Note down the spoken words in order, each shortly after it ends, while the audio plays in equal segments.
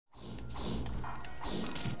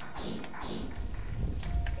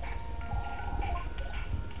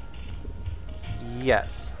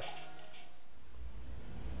Yes.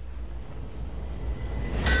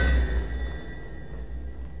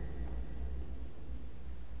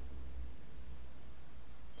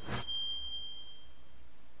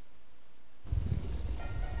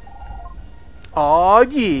 Oh,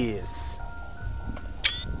 yes.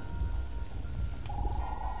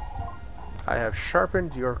 I have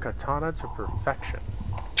sharpened your katana to perfection.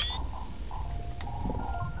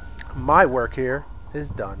 My work here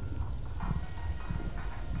is done.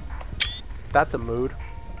 That's a mood.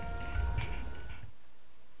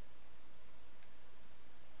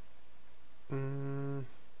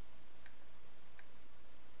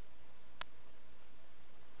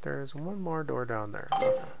 There's one more door down there.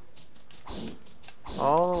 Okay.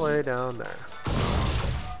 All the way down there.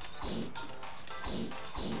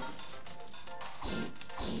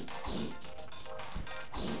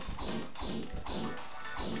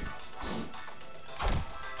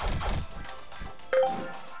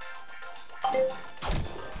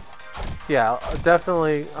 Yeah,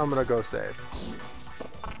 definitely I'm gonna go save.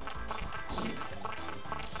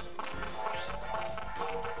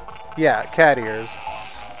 Yeah, cat ears.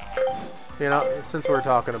 You know, since we're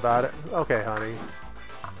talking about it. Okay, honey.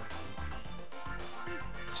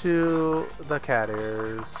 To the cat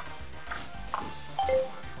ears.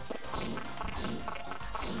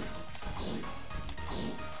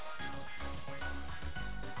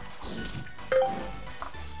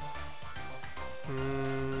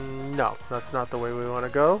 No, that's not the way we want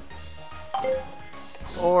to go.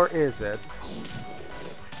 Or is it?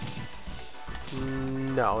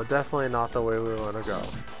 No, definitely not the way we want to go.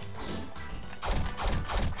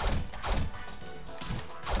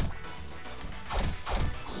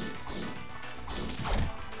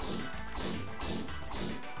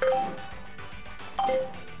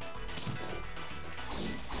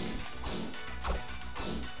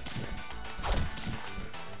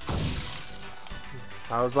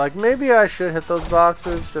 I was like, maybe I should hit those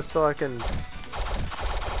boxes just so I can...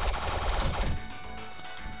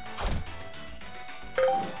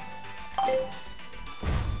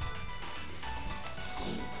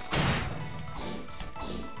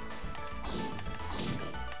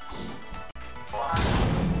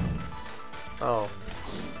 Oh.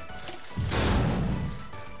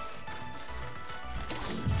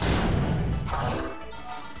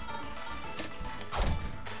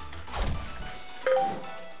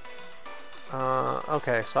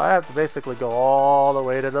 Okay, so I have to basically go all the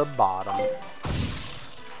way to the bottom.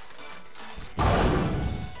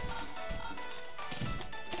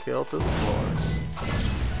 Kill to the floor.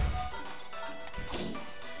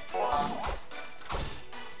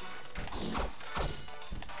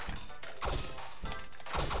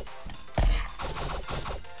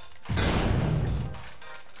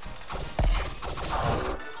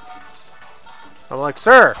 I'm like,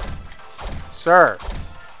 sir! Sir!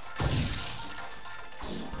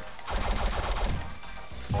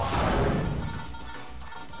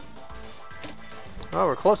 Oh,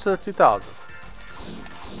 we're close to the 2000.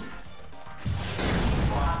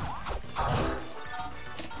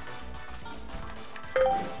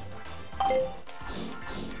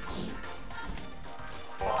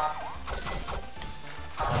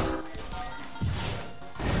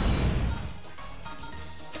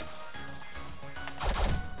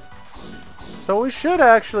 So we should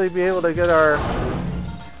actually be able to get our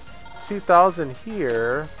 2000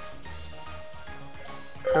 here,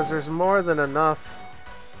 because there's more than enough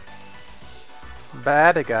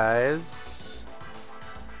bad guys.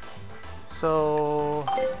 So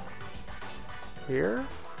here?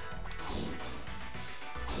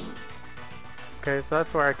 Okay, so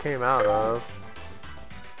that's where I came out of.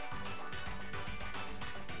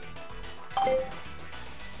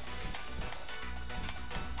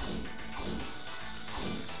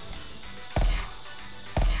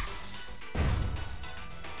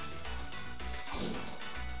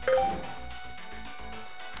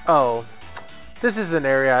 Oh, this is an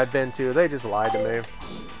area I've been to. They just lied to me.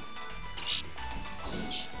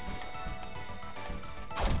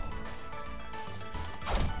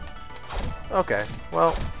 Okay,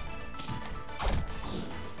 well.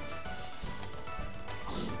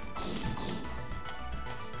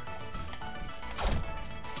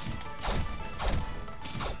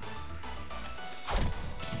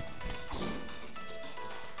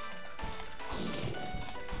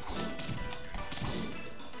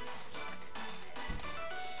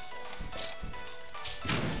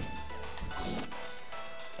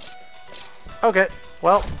 Okay,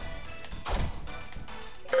 well.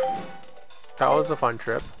 That was a fun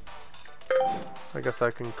trip. I guess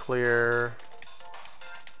I can clear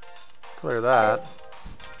that.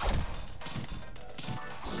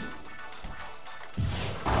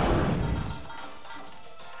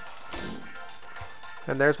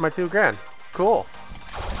 And there's my 2 grand. Cool.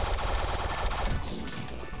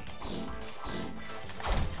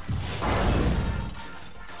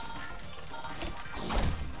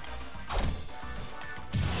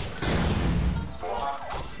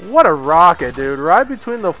 What a rocket, dude. Right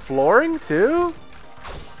between the flooring, too?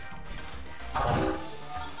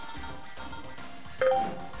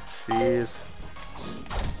 Jeez.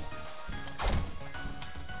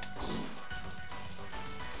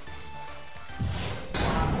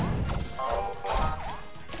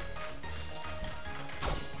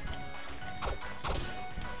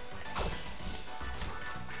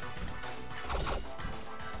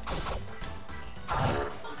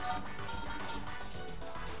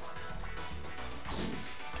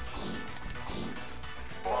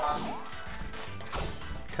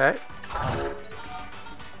 Okay.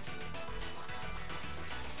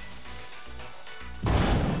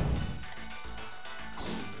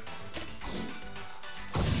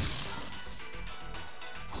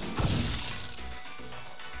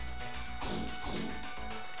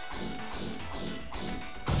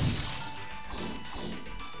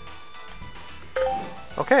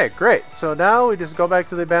 Okay, great. So now we just go back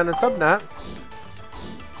to the abandoned subnet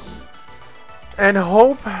and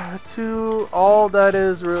hope to all that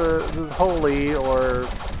is holy or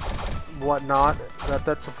whatnot that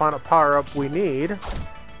that's the final power-up we need.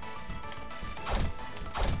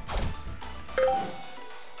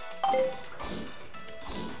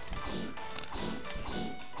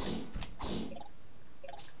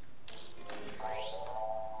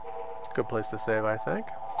 Good place to save, I think.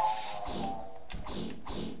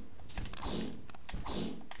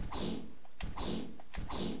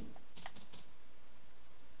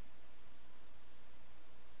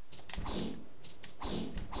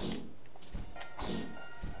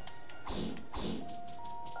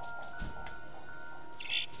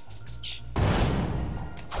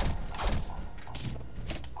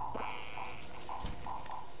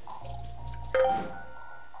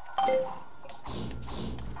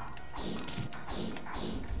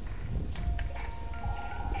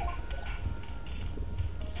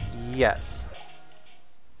 Yes.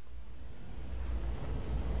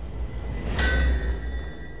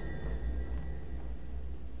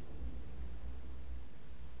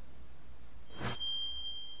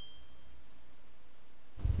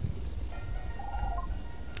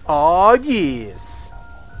 Oh, yes.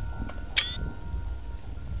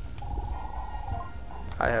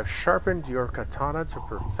 I have sharpened your katana to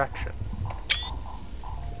perfection.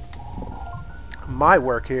 My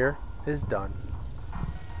work here is done.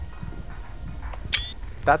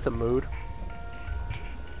 That's a mood.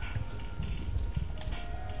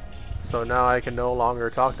 So now I can no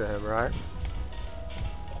longer talk to him, right?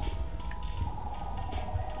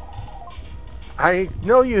 I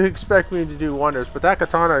know you expect me to do wonders, but that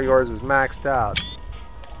katana of yours is maxed out.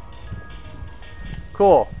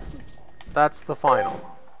 Cool. That's the final.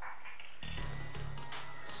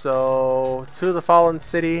 So, to the fallen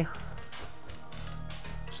city.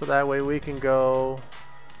 So that way we can go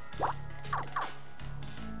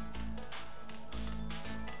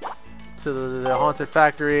to the haunted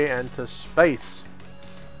factory and to space.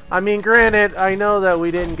 I mean, granted, I know that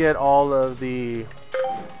we didn't get all of the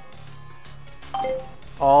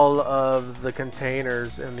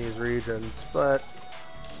containers in these regions, but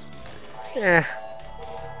eh.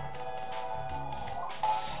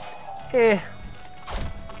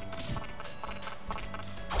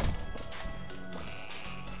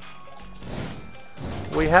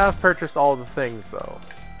 We have purchased all the things, though.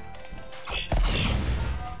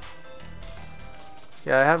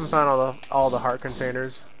 Yeah, I haven't found all the heart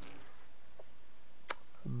containers,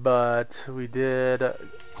 but we did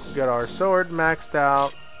get our sword maxed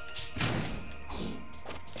out.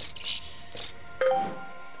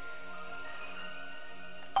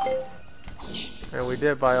 And we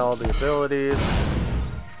did buy all the abilities.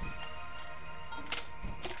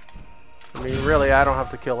 I mean, really, I don't have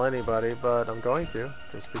to kill anybody, but I'm going to,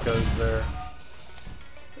 just because they're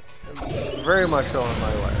very much going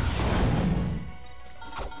my way.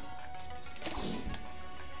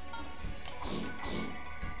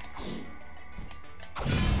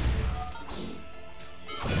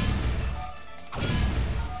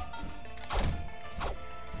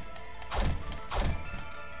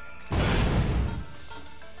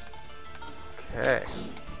 Okay.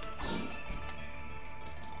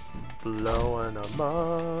 Blowing them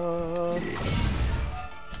up.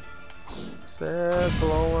 Said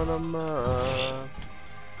blowing them up.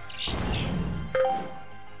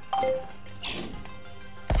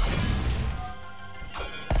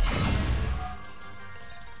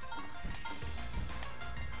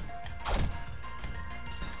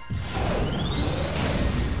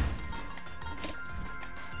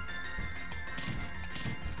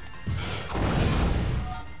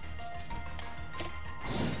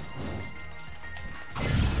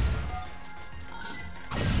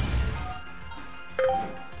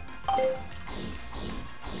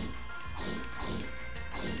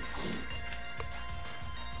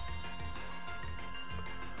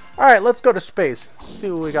 Alright, let's go to space.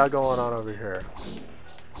 See what we got going on over here.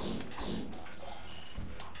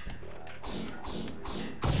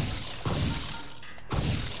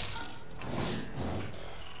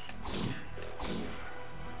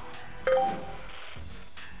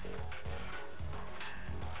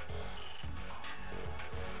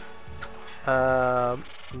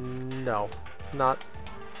 No.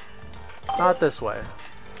 Not this way.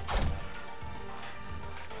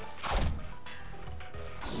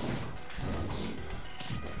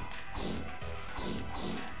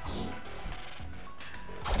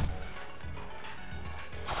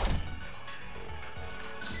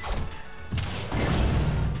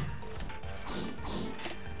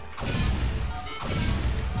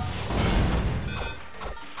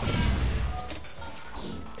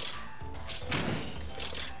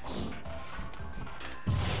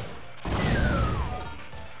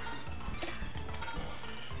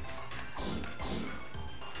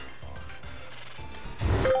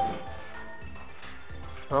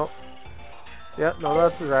 Oh. Yeah, no,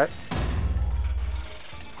 that's right.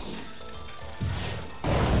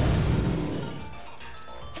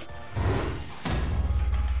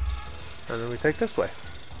 And then we take this way.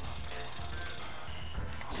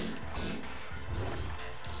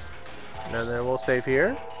 And then we'll save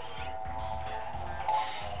here.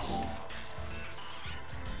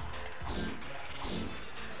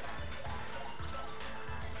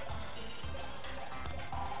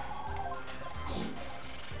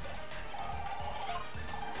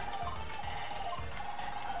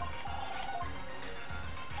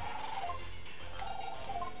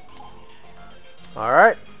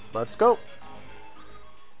 Alright, let's go.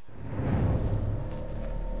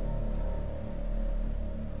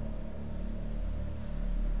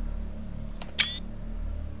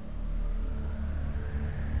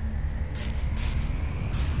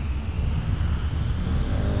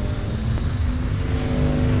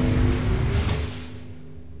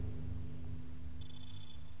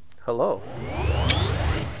 Hello.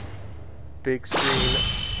 Big screen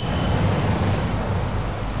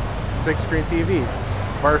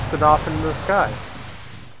TV bursted off into the sky.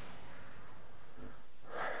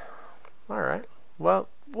 Alright. Well,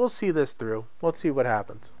 we'll see this through. Let's see what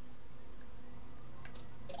happens.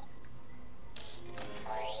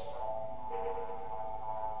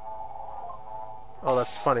 Oh,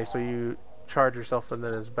 that's funny. So you charge yourself and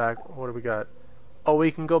then it's back. What do we got? Oh,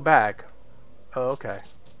 we can go back. Oh, okay.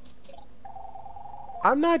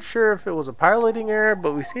 I'm not sure if it was a piloting error,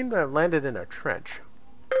 but we seem to have landed in a trench.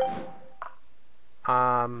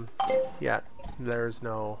 Yeah, there's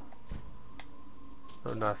no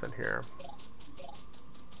nothing here.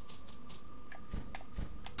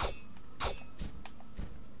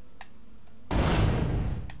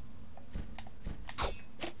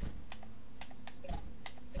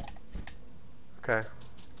 Okay,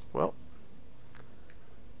 well,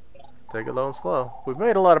 take it low and slow. We've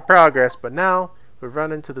made a lot of progress, but now we've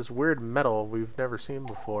run into this weird metal we've never seen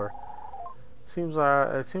before.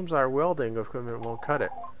 It seems our welding equipment won't cut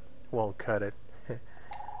it. Won't cut it.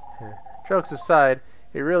 Jokes aside,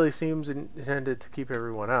 it really seems intended to keep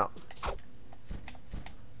everyone out.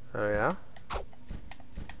 Oh yeah?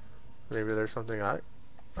 Maybe there's something I...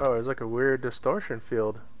 Oh, it's like a weird distortion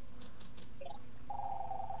field.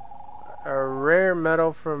 A rare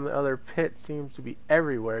metal from the other pit seems to be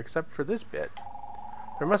everywhere except for this bit.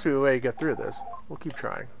 There must be a way to get through this. We'll keep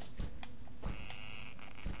trying.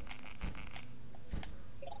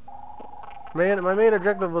 My main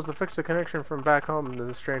objective was to fix the connection from back home in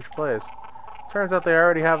this strange place. Turns out they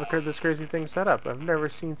already have this crazy thing set up. I've never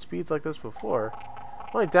seen speeds like this before.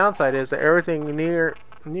 The only downside is that everything near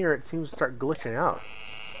it seems to start glitching out.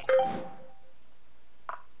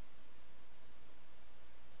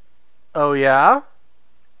 Oh yeah?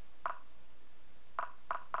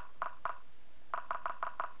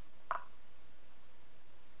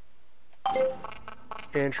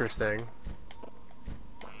 Interesting.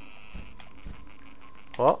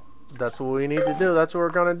 Well, that's what we need to do. That's what we're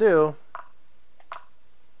gonna do.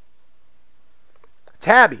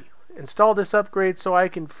 Tabby, install this upgrade so I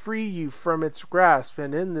can free you from its grasp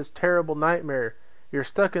and end this terrible nightmare. You're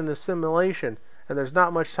stuck in this simulation, and there's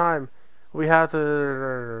not much time. We have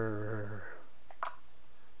to...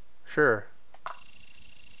 Sure.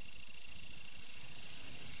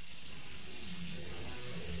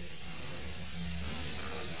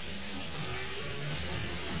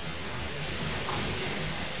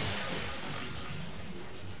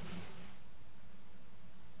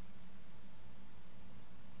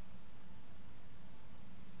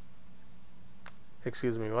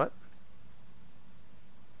 Excuse me, what?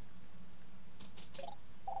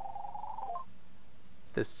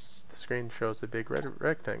 The screen shows a big red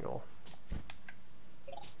rectangle.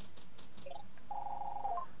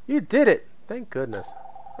 You did it! Thank goodness.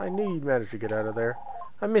 I knew you'd manage to get out of there.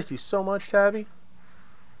 I missed you so much, Tabby.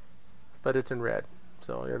 But it's in red.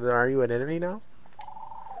 So, are you an enemy now?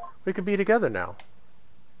 We could be together now.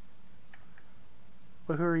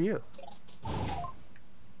 But who are you?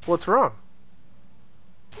 What's wrong?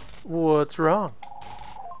 What's wrong?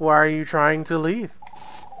 Why are you trying to leave?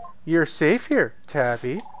 You're safe here,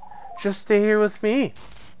 Tabby. Just stay here with me.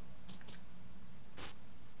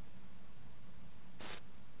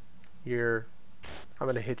 I'm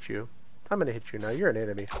gonna hit you. I'm gonna hit you now. You're an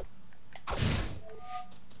enemy.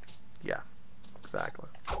 Yeah, exactly.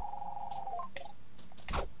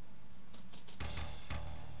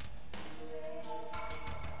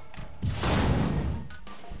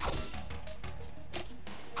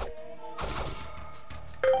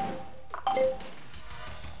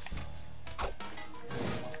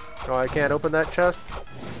 Oh, I can't open that chest?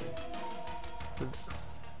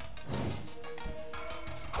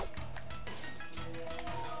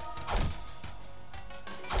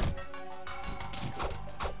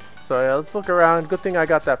 So yeah, let's look around. Good thing I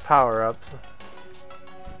got that power up.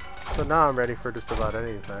 So now I'm ready for just about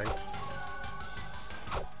anything.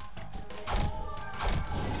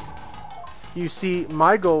 You see,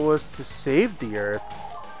 my goal was to save the Earth,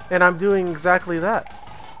 and I'm doing exactly that.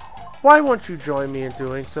 Why won't you join me in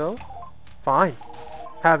doing so? Fine.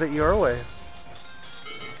 Have it your way.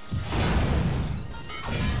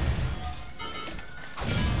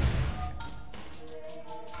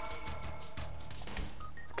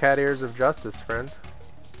 Cat ears of justice, friend.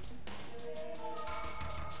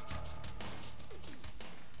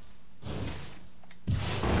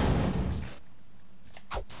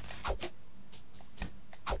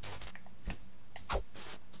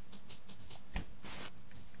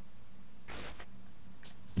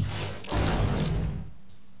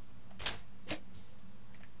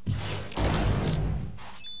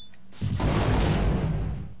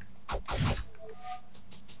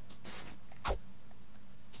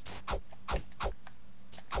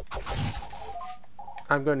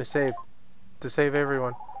 I'm going to save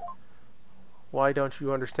everyone. Why don't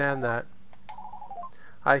you understand that?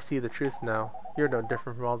 I see the truth now. You're no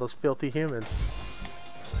different from all those filthy humans.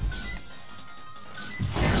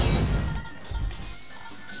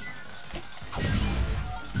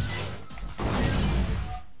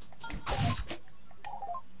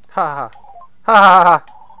 Ha ha. Ha ha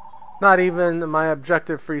ha. Not even my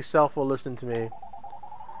objective-free self will listen to me.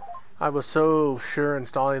 I was so sure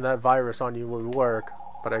installing that virus on you would work,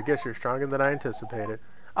 but I guess you're stronger than I anticipated.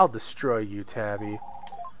 I'll destroy you, Tabby.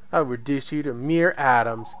 I'll reduce you to mere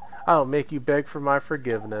atoms. I'll make you beg for my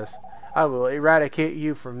forgiveness. I will eradicate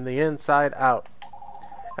you from the inside out.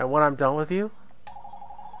 And when I'm done with you,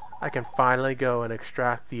 I can finally go and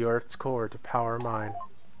extract the Earth's core to power mine.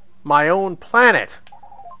 My own planet!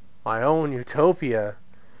 My own utopia.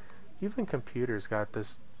 Even computers got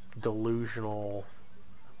this delusional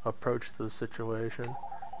approach to the situation,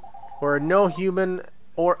 where no human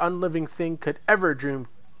or unliving thing could ever dream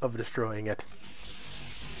of destroying it.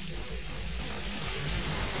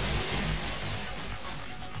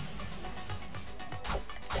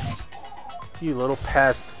 You little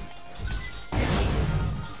pest.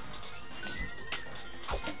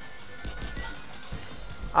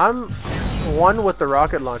 I'm one with the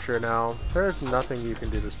rocket launcher now. There's nothing you can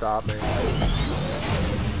do to stop me.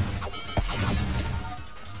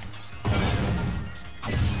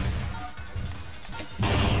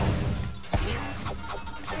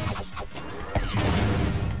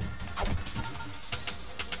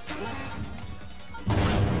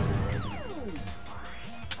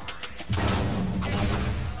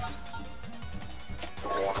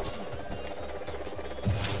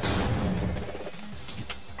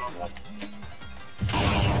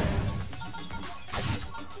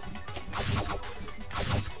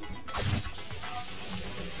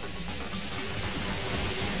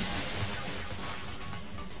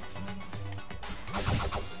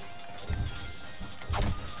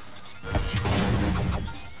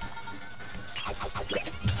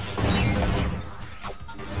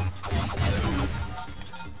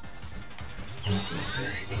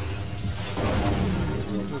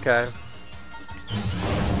 Okay.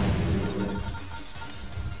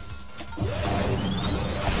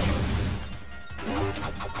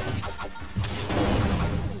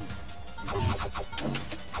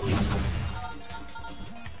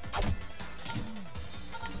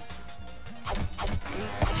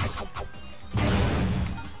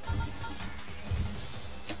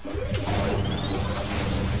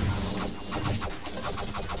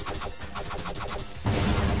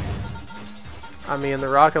 I mean, the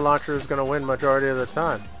rocket launcher is going to win majority of the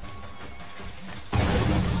time.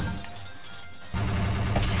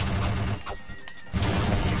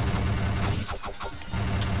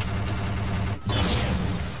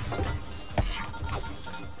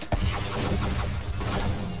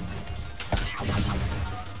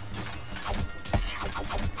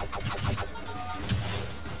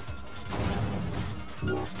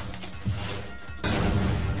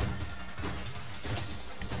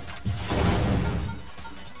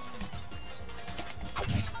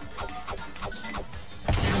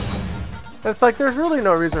 It's like, there's really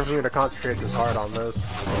no reason for me to concentrate this hard on this.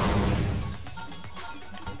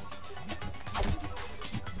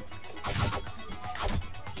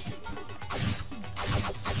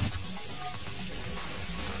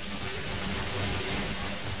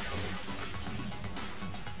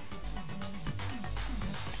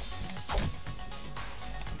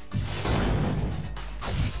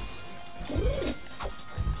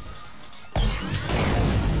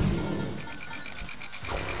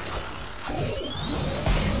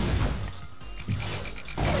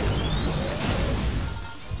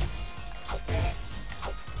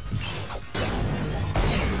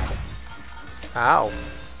 Ow.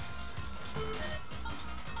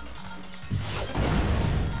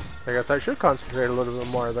 I guess I should concentrate a little bit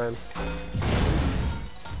more then.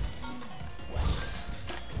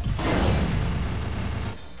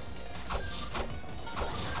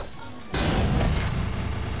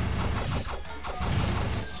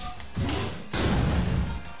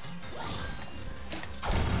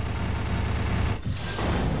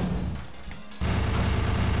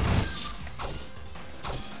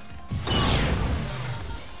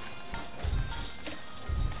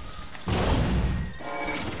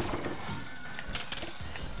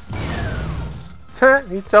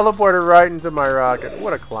 He teleported right into my rocket.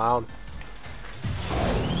 What a clown.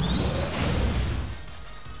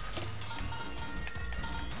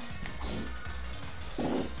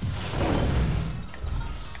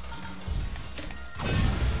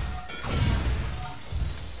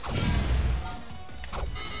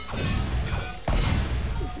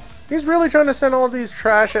 He's really trying to send all these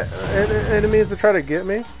trash enemies to try to get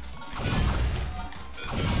me.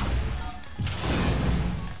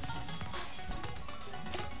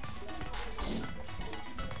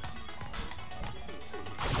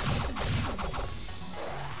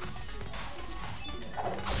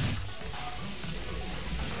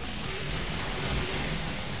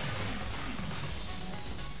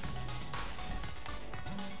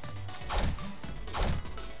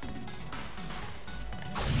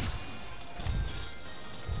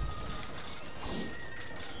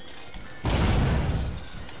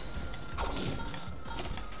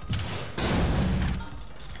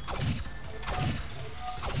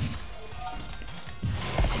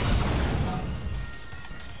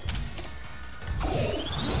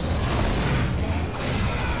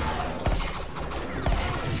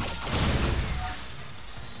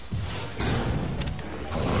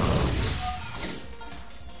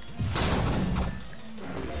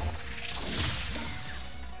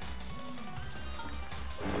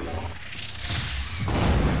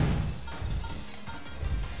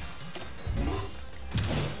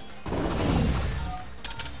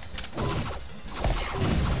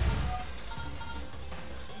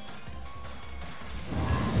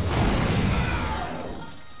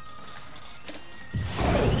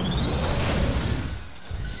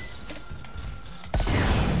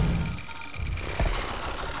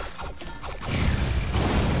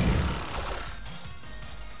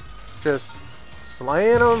 Just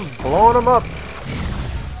slaying them, blowing them up.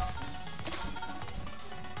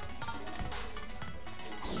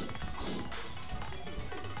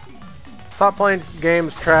 Stop playing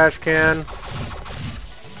games, trash can.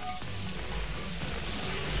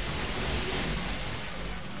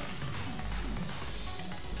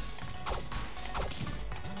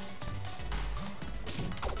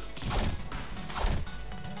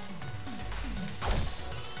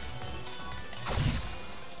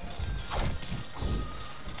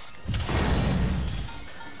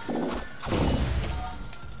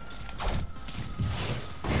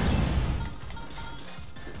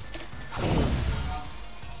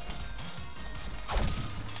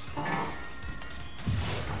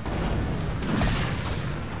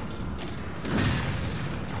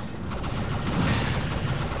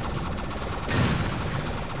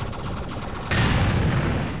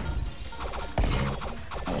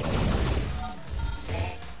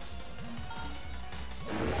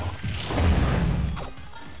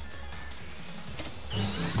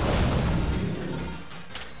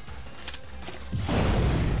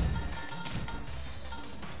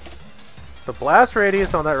 The blast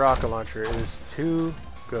radius on that rocket launcher is too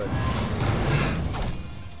good.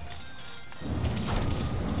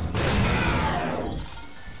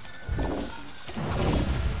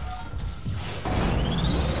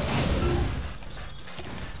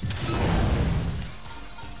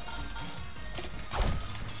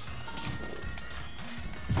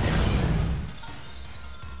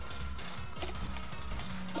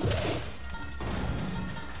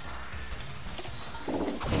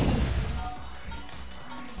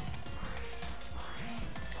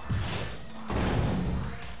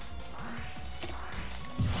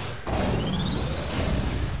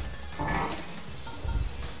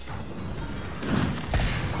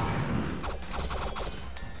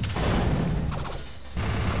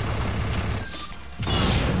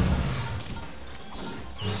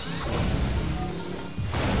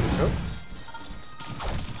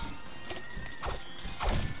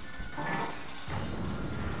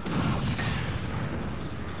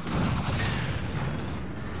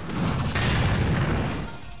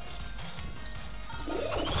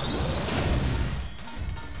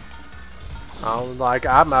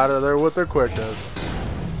 I'm out of there with their quickness.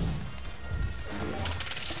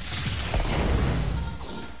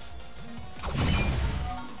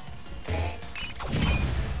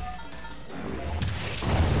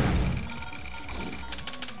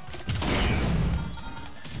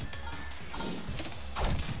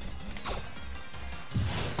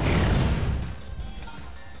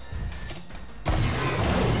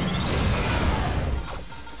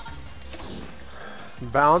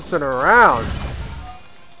 Bouncing around.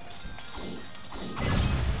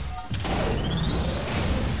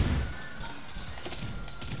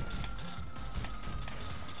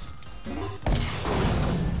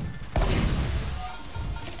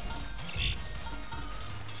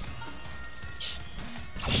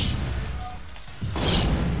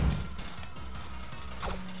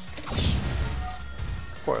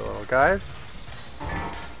 Poor little guys.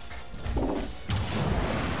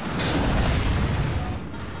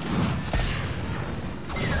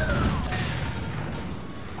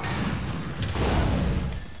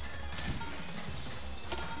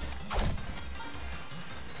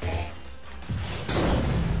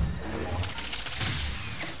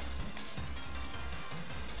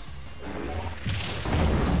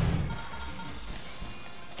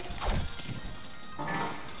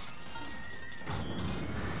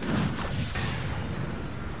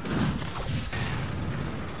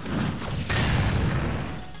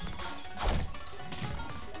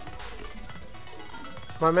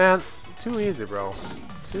 My man, too easy, bro.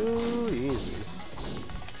 Too easy.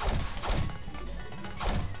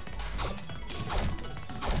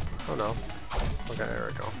 Oh no. Okay, there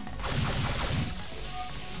we go.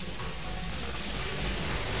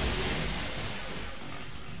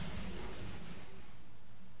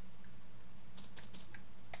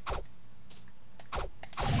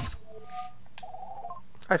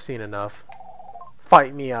 I've seen enough.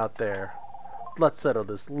 Fight me out there. Let's settle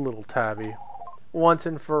this little Tabby. Once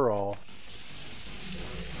and for all.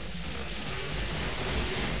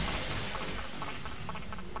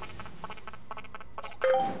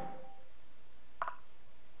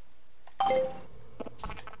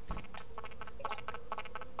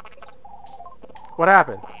 What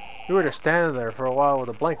happened? You were just standing there for a while with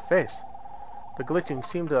a blank face. The glitching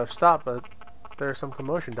seemed to have stopped, but there's some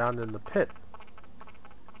commotion down in the pit.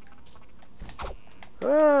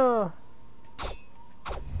 Oh!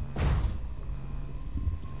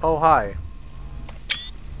 Oh, hi.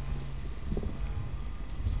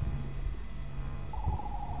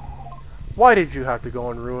 Why did you have to go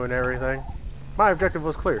and ruin everything? My objective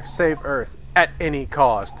was clear. Save Earth. At any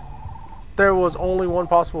cost. There was only one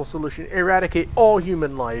possible solution. Eradicate all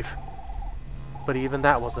human life. But even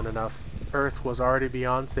that wasn't enough. Earth was already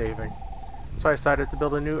beyond saving. So I decided to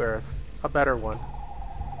build a new Earth. A better one.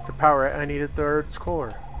 To power it, I needed the Earth's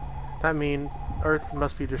core. That means Earth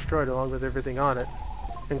must be destroyed along with everything on it.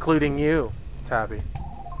 Including you, Tabby.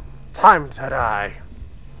 Time to die.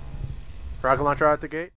 Rocket launcher out the gate.